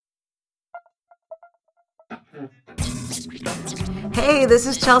Hey, this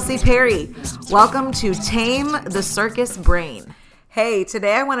is Chelsea Perry. Welcome to Tame the Circus Brain. Hey,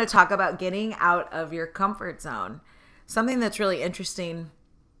 today I want to talk about getting out of your comfort zone. Something that's really interesting.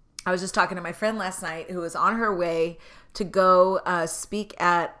 I was just talking to my friend last night who was on her way to go speak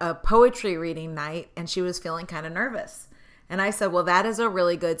at a poetry reading night, and she was feeling kind of nervous. And I said, well, that is a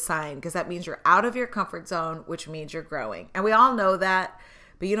really good sign because that means you're out of your comfort zone, which means you're growing. And we all know that.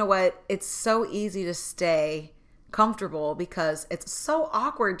 But you know what? It's so easy to stay comfortable because it's so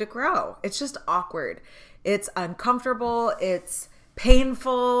awkward to grow. It's just awkward. It's uncomfortable. It's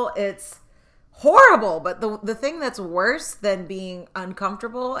painful. It's horrible. But the thing that's worse than being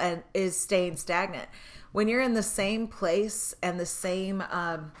uncomfortable and is staying stagnant. When you're in the same place and the same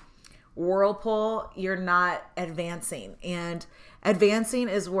whirlpool, you're not advancing. And advancing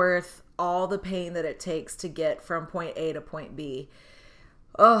is worth all the pain that it takes to get from point A to point B.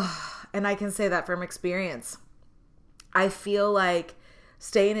 Oh, and I can say that from experience. I feel like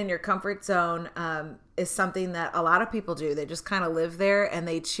staying in your comfort zone is something that a lot of people do. They just kind of live there and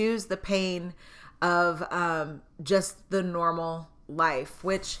they choose the pain of just the normal life,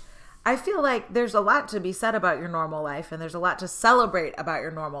 which I feel like there's a lot to be said about your normal life and there's a lot to celebrate about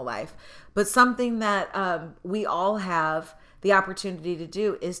your normal life. But something that we all have the opportunity to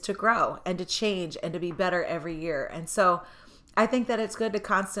do is to grow and to change and to be better every year. And so I think that it's good to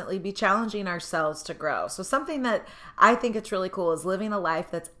constantly be challenging ourselves to grow. So something that I think it's really cool is living a life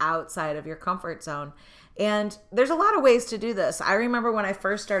that's outside of your comfort zone. And there's a lot of ways to do this. I remember when I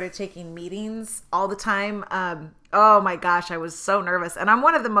first started taking meetings all the time. Oh my gosh, I was so nervous. And I'm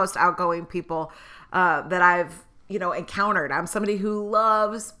one of the most outgoing people that I've, encountered. I'm somebody who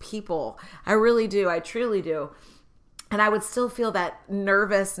loves people. I really do. I truly do. And I would still feel that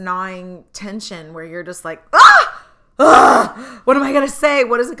nervous, gnawing tension where you're just like, what am I going to say?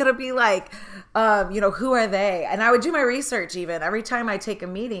 What is it going to be like? Who are they? And I would do my research even. Every time I take a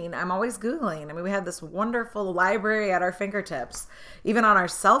meeting, I'm always Googling. I mean, we have this wonderful library at our fingertips, even on our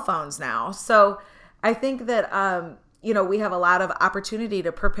cell phones now. So I think that, we have a lot of opportunity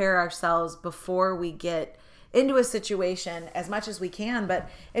to prepare ourselves before we get into a situation as much as we can. But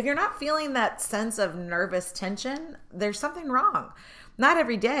if you're not feeling that sense of nervous tension, there's something wrong. Not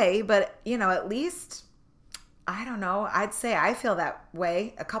every day, but, at least, I don't know, I'd say I feel that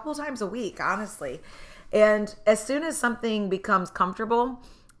way a couple times a week, honestly. And as soon as something becomes comfortable,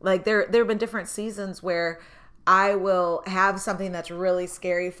 like there have been different seasons where I will have something that's really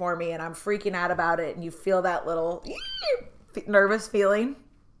scary for me and I'm freaking out about it, and you feel that little nervous feeling.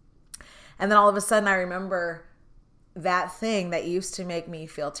 And then all of a sudden I remember that thing that used to make me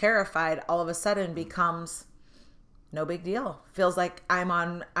feel terrified all of a sudden becomes no big deal. Feels like I'm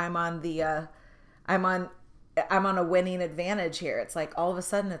on a winning advantage here. It's like all of a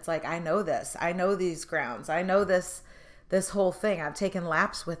sudden it's like I know this. I know these grounds. I know this whole thing. I've taken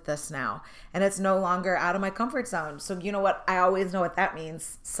laps with this now, and it's no longer out of my comfort zone. So you know what? I always know what that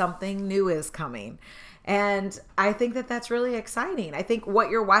means. Something new is coming. And I think that that's really exciting. I think what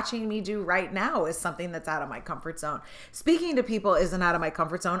you're watching me do right now is something that's out of my comfort zone. Speaking to people isn't out of my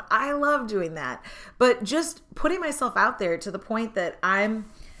comfort zone. I love doing that. But just putting myself out there to the point that I'm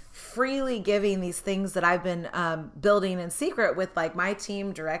freely giving these things that I've been building in secret with like my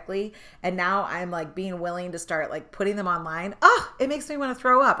team directly. And now I'm like being willing to start like putting them online. Oh, it makes me want to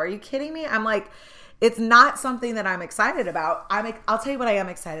throw up. Are you kidding me? I'm like, it's not something that I'm excited about. I'll tell you what I am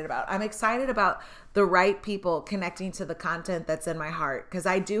excited about. I'm excited about the right people connecting to the content that's in my heart, because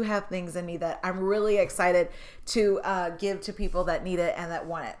I do have things in me that I'm really excited to give to people that need it and that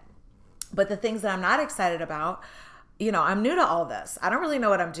want it. But the things that I'm not excited about, I'm new to all this. I don't really know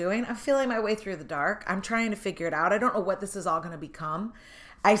what I'm doing. I'm feeling my way through the dark. I'm trying to figure it out. I don't know what this is all going to become.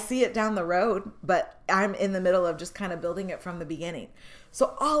 I see it down the road, but I'm in the middle of just kind of building it from the beginning.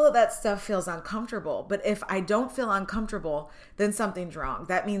 So all of that stuff feels uncomfortable. But if I don't feel uncomfortable, then something's wrong.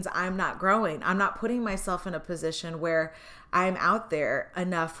 That means I'm not growing. I'm not putting myself in a position where I'm out there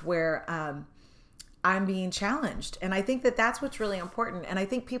enough where I'm being challenged. And I think that that's what's really important. And I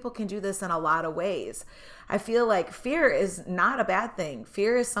think people can do this in a lot of ways. I feel like fear is not a bad thing.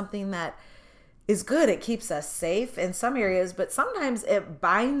 Fear is something that is good. It keeps us safe in some areas, but sometimes it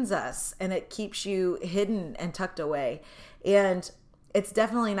binds us and it keeps you hidden and tucked away. And it's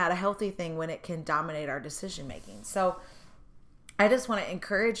definitely not a healthy thing when it can dominate our decision making. So I just want to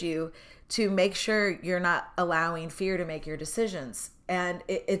encourage you to make sure you're not allowing fear to make your decisions. And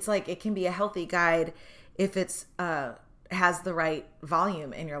it's like it can be a healthy guide if it's has the right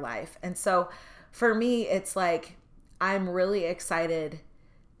volume in your life. And so for me, it's like I'm really excited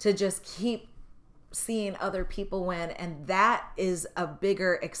to just keep seeing other people win. And that is a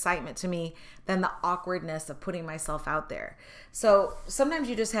bigger excitement to me than the awkwardness of putting myself out there. So sometimes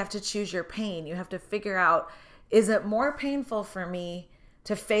you just have to choose your pain. You have to figure out, is it more painful for me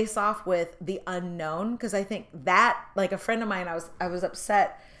to face off with the unknown? Because I think that, like a friend of mine, I was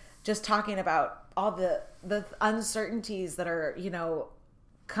upset just talking about all the uncertainties that are,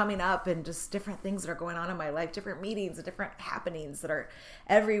 coming up, and just different things that are going on in my life, different meetings and different happenings that are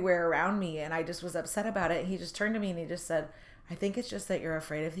everywhere around me. And I just was upset about it. He just turned to me and he just said, I think it's just that you're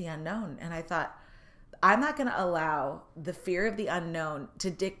afraid of the unknown. And I thought, I'm not going to allow the fear of the unknown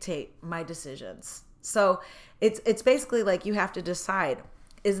to dictate my decisions. So it's basically like you have to decide,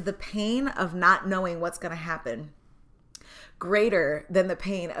 is the pain of not knowing what's going to happen greater than the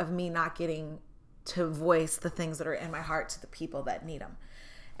pain of me not getting to voice the things that are in my heart to the people that need them?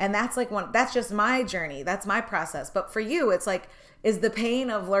 And that's that's just my journey. That's my process. But for you, it's like, is the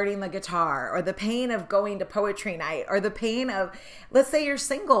pain of learning the guitar, or the pain of going to poetry night, or the pain of, let's say you're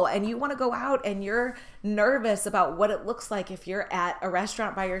single and you want to go out and you're nervous about what it looks like if you're at a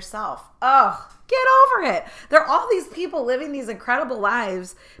restaurant by yourself. Oh, get over it. There are all these people living these incredible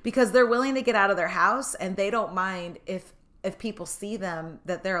lives because they're willing to get out of their house, and they don't mind if people see them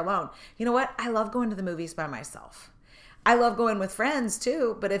that they're alone. You know what? I love going to the movies by myself. I love going with friends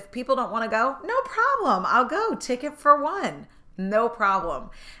too, but if people don't want to go, no problem. I'll go. Ticket for one. No problem.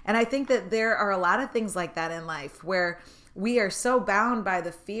 And I think that there are a lot of things like that in life where we are so bound by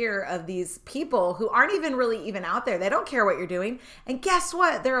the fear of these people who aren't even really even out there. They don't care what you're doing. And guess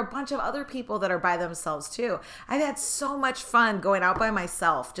what? There are a bunch of other people that are by themselves too. I've had so much fun going out by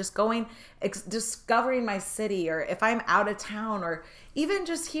myself, just going, discovering my city, or if I'm out of town, or even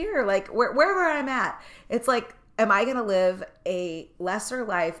just here, like wherever I'm at. It's like, am I going to live a lesser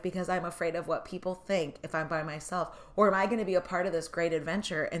life because I'm afraid of what people think if I'm by myself? Or am I going to be a part of this great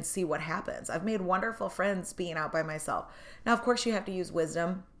adventure and see what happens? I've made wonderful friends being out by myself. Now, of course, you have to use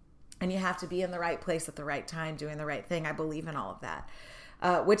wisdom, and you have to be in the right place at the right time, doing the right thing. I believe in all of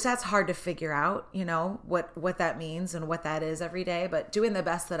that, which that's hard to figure out, what that means and what that is every day, but doing the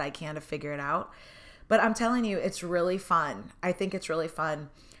best that I can to figure it out. But I'm telling you, it's really fun. I think it's really fun.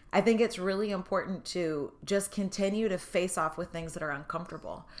 I think it's really important to just continue to face off with things that are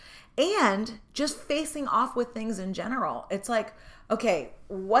uncomfortable, and just facing off with things in general. It's like, okay,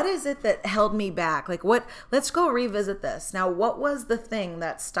 what is it that held me back? Let's go revisit this. Now, what was the thing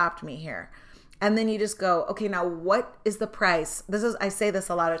that stopped me here? And then you just go, okay, now what is the price? I say this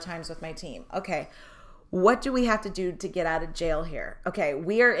a lot of times with my team. Okay, what do we have to do to get out of jail here? Okay,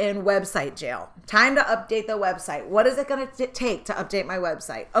 we are in website jail. Time to update the website. What is it going to take to update my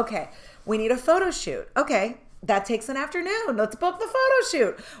website? Okay, we need a photo shoot. Okay, that takes an afternoon. Let's book the photo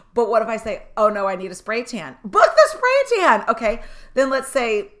shoot. But what if I say, oh no, I need a spray tan? Book the spray tan. Okay, then let's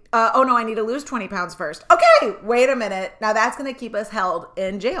say, oh no, I need to lose 20 pounds first. Okay, wait a minute. Now that's going to keep us held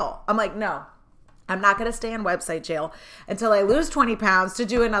in jail. I'm like, no. I'm not going to stay in website jail until I lose 20 pounds to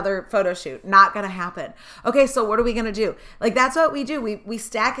do another photo shoot. Not going to happen. Okay, so what are we going to do? That's what we do. We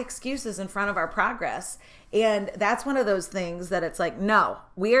stack excuses in front of our progress. And that's one of those things that it's like, no,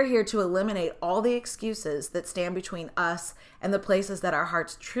 we are here to eliminate all the excuses that stand between us and the places that our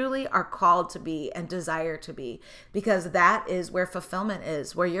hearts truly are called to be and desire to be, because that is where fulfillment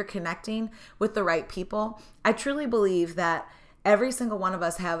is, where you're connecting with the right people. I truly believe that every single one of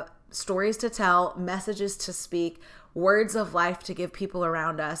us have stories to tell, messages to speak, words of life to give people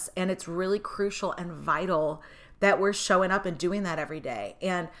around us. And it's really crucial and vital that we're showing up and doing that every day.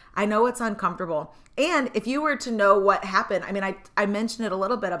 And I know it's uncomfortable. And if you were to know what happened, I mentioned it a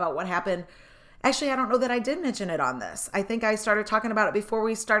little bit about what happened. Actually, I don't know that I did mention it on this. I think I started talking about it before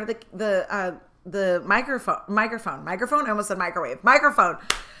we started the microphone. I almost said microwave. Microphone.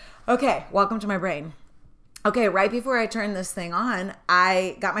 Okay, welcome to my brain. Okay, right before I turned this thing on,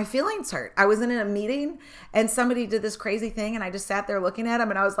 I got my feelings hurt. I was in a meeting and somebody did this crazy thing, and I just sat there looking at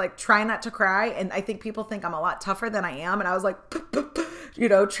him, and I was like trying not to cry. And I think people think I'm a lot tougher than I am. And I was like,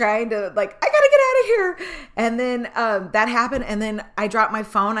 trying to I gotta get out of here. And then that happened. And then I dropped my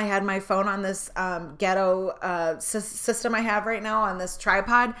phone. I had my phone on this ghetto system I have right now on this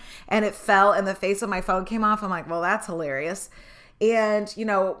tripod, and it fell and the face of my phone came off. I'm like, well, that's hilarious. And,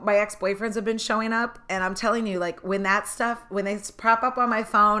 my ex-boyfriends have been showing up, and I'm telling you, when they prop up on my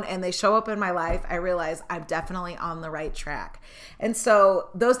phone and they show up in my life, I realize I'm definitely on the right track. And so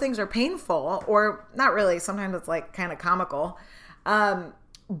those things are painful, or not really. Sometimes it's kind of comical.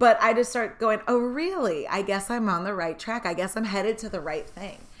 But I just start going, oh, really? I guess I'm on the right track. I guess I'm headed to the right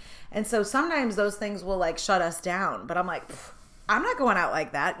thing. And so sometimes those things will shut us down, but I'm like, I'm not going out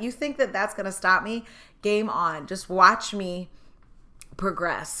like that. You think that that's going to stop me? Game on. Just watch me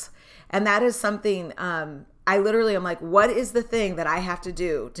progress. And that is something I literally am like, what is the thing that I have to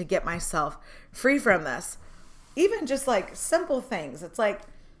do to get myself free from this? Even just like simple things. It's like,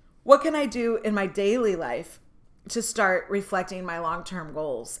 what can I do in my daily life to start reflecting my long-term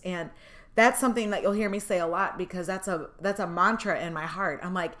goals? And that's something that you'll hear me say a lot, because that's a mantra in my heart.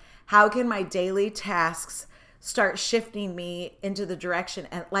 I'm like, how can my daily tasks start shifting me into the direction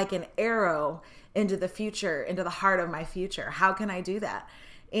and like an arrow into the future, into the heart of my future? How can I do that?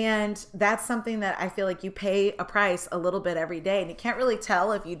 And that's something that I feel like you pay a price a little bit every day, and you can't really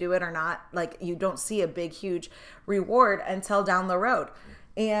tell if you do it or not. Like, you don't see a big, huge reward until down the road.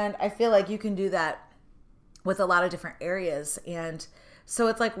 And I feel like you can do that with a lot of different areas. And so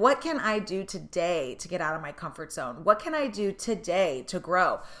it's like, what can I do today to get out of my comfort zone? What can I do today to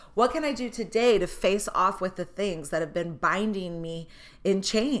grow? What can I do today to face off with the things that have been binding me in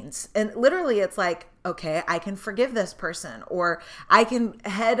chains? And literally it's like, okay, I can forgive this person, or I can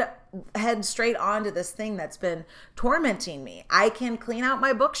head straight on to this thing that's been tormenting me. I can clean out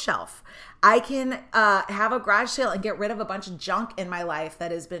my bookshelf. I can have a garage sale and get rid of a bunch of junk in my life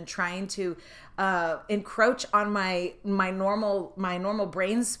that has been trying to encroach on my normal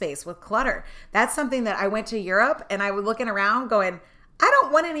brain space with clutter. That's something that I went to Europe and I was looking around going, I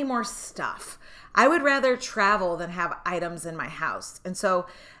don't want any more stuff. I would rather travel than have items in my house. And so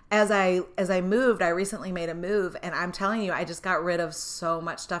as I moved, I recently made a move, and I'm telling you, I just got rid of so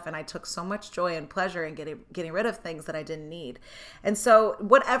much stuff, and I took so much joy and pleasure in getting rid of things that I didn't need. And so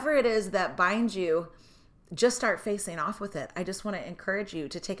whatever it is that binds you, just start facing off with it. I just want to encourage you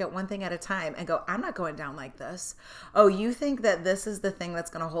to take it one thing at a time and go, I'm not going down like this. Oh, you think that this is the thing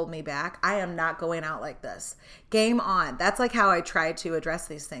that's going to hold me back? I am not going out like this. Game on. That's like how I try to address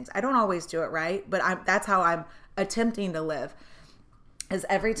these things. I don't always do it right, but that's how I'm attempting to live. Is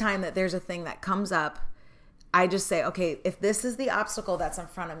every time that there's a thing that comes up, I just say, okay, if this is the obstacle that's in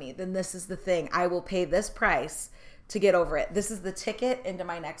front of me, then this is the thing. I will pay this price to get over it. This is the ticket into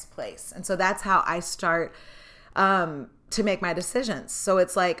my next place. And so that's how I start to make my decisions. So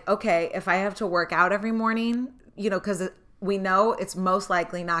it's like, okay, if I have to work out every morning, because we know it's most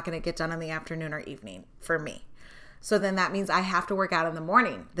likely not going to get done in the afternoon or evening for me. So then that means I have to work out in the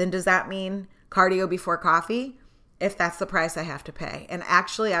morning. Then does that mean cardio before coffee? If that's the price I have to pay. And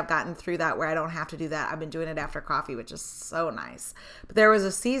actually, I've gotten through that where I don't have to do that. I've been doing it after coffee, which is so nice. But there was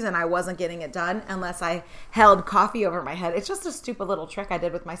a season I wasn't getting it done unless I held coffee over my head. It's just a stupid little trick I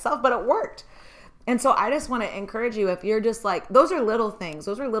did with myself, but it worked. And so I just want to encourage you, if you're just like, those are little things,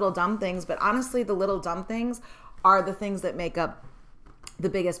 those are little dumb things, but honestly, the little dumb things are the things that make up the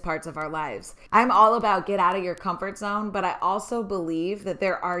biggest parts of our lives. I'm all about get out of your comfort zone, but I also believe that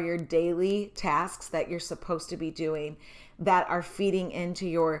there are your daily tasks that you're supposed to be doing that are feeding into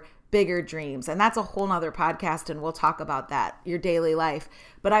your bigger dreams. And that's a whole nother podcast, and we'll talk about that, your daily life.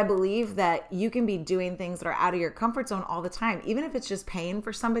 But I believe that you can be doing things that are out of your comfort zone all the time. Even if it's just paying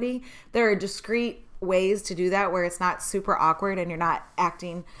for somebody, there are discreet ways to do that where it's not super awkward and you're not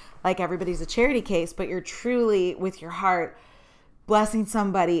acting like everybody's a charity case, but you're truly with your heart blessing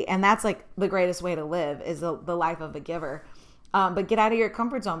somebody. And that's like the greatest way to live, is the life of a giver. But get out of your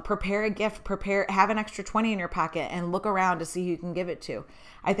comfort zone, prepare a gift, have an extra 20 in your pocket and look around to see who you can give it to.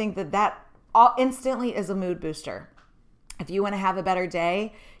 I think that all instantly is a mood booster. If you want to have a better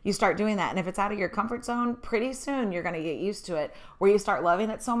day, you start doing that. And if it's out of your comfort zone, pretty soon you're going to get used to it, where you start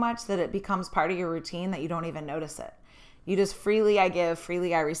loving it so much that it becomes part of your routine that you don't even notice it. You just freely I give,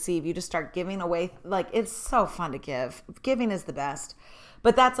 freely I receive. You just start giving away. Like, it's so fun to give. Giving is the best.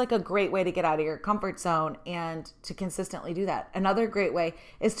 But that's like a great way to get out of your comfort zone and to consistently do that. Another great way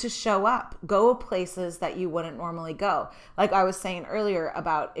is to show up. Go places that you wouldn't normally go. Like I was saying earlier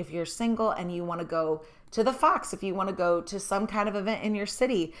about if you're single and you want to go to the Fox, if you want to go to some kind of event in your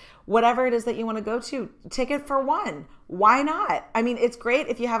city, whatever it is that you want to go to, ticket for one. Why not? I mean, it's great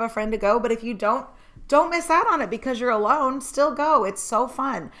if you have a friend to go, but if you don't miss out on it because you're alone. Still go. It's so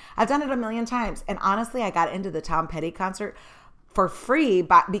fun. I've done it a million times. And honestly, I got into the Tom Petty concert for free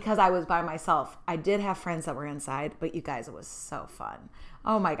because I was by myself. I did have friends that were inside, but you guys, it was so fun.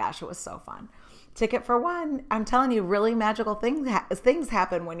 Oh my gosh, it was so fun. Ticket for one. I'm telling you, really magical things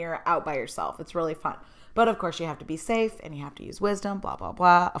happen when you're out by yourself. It's really fun. But of course, you have to be safe and you have to use wisdom, blah, blah,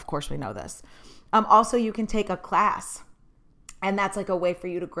 blah. Of course, we know this. Also, you can take a class. And that's like a way for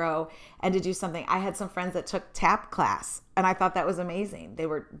you to grow and to do something. I had some friends that took tap class, and I thought that was amazing.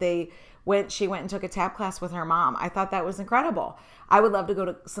 She went and took a tap class with her mom. I thought that was incredible. I would love to go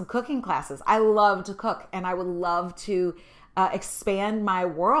to some cooking classes. I love to cook, and I would love to expand my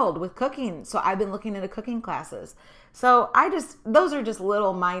world with cooking. So I've been looking into cooking classes. So those are just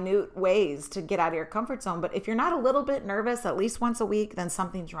little minute ways to get out of your comfort zone. But if you're not a little bit nervous at least once a week, then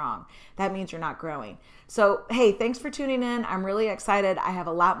something's wrong. That means you're not growing. So, hey, thanks for tuning in. I'm really excited. I have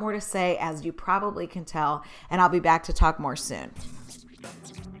a lot more to say, as you probably can tell, and I'll be back to talk more soon.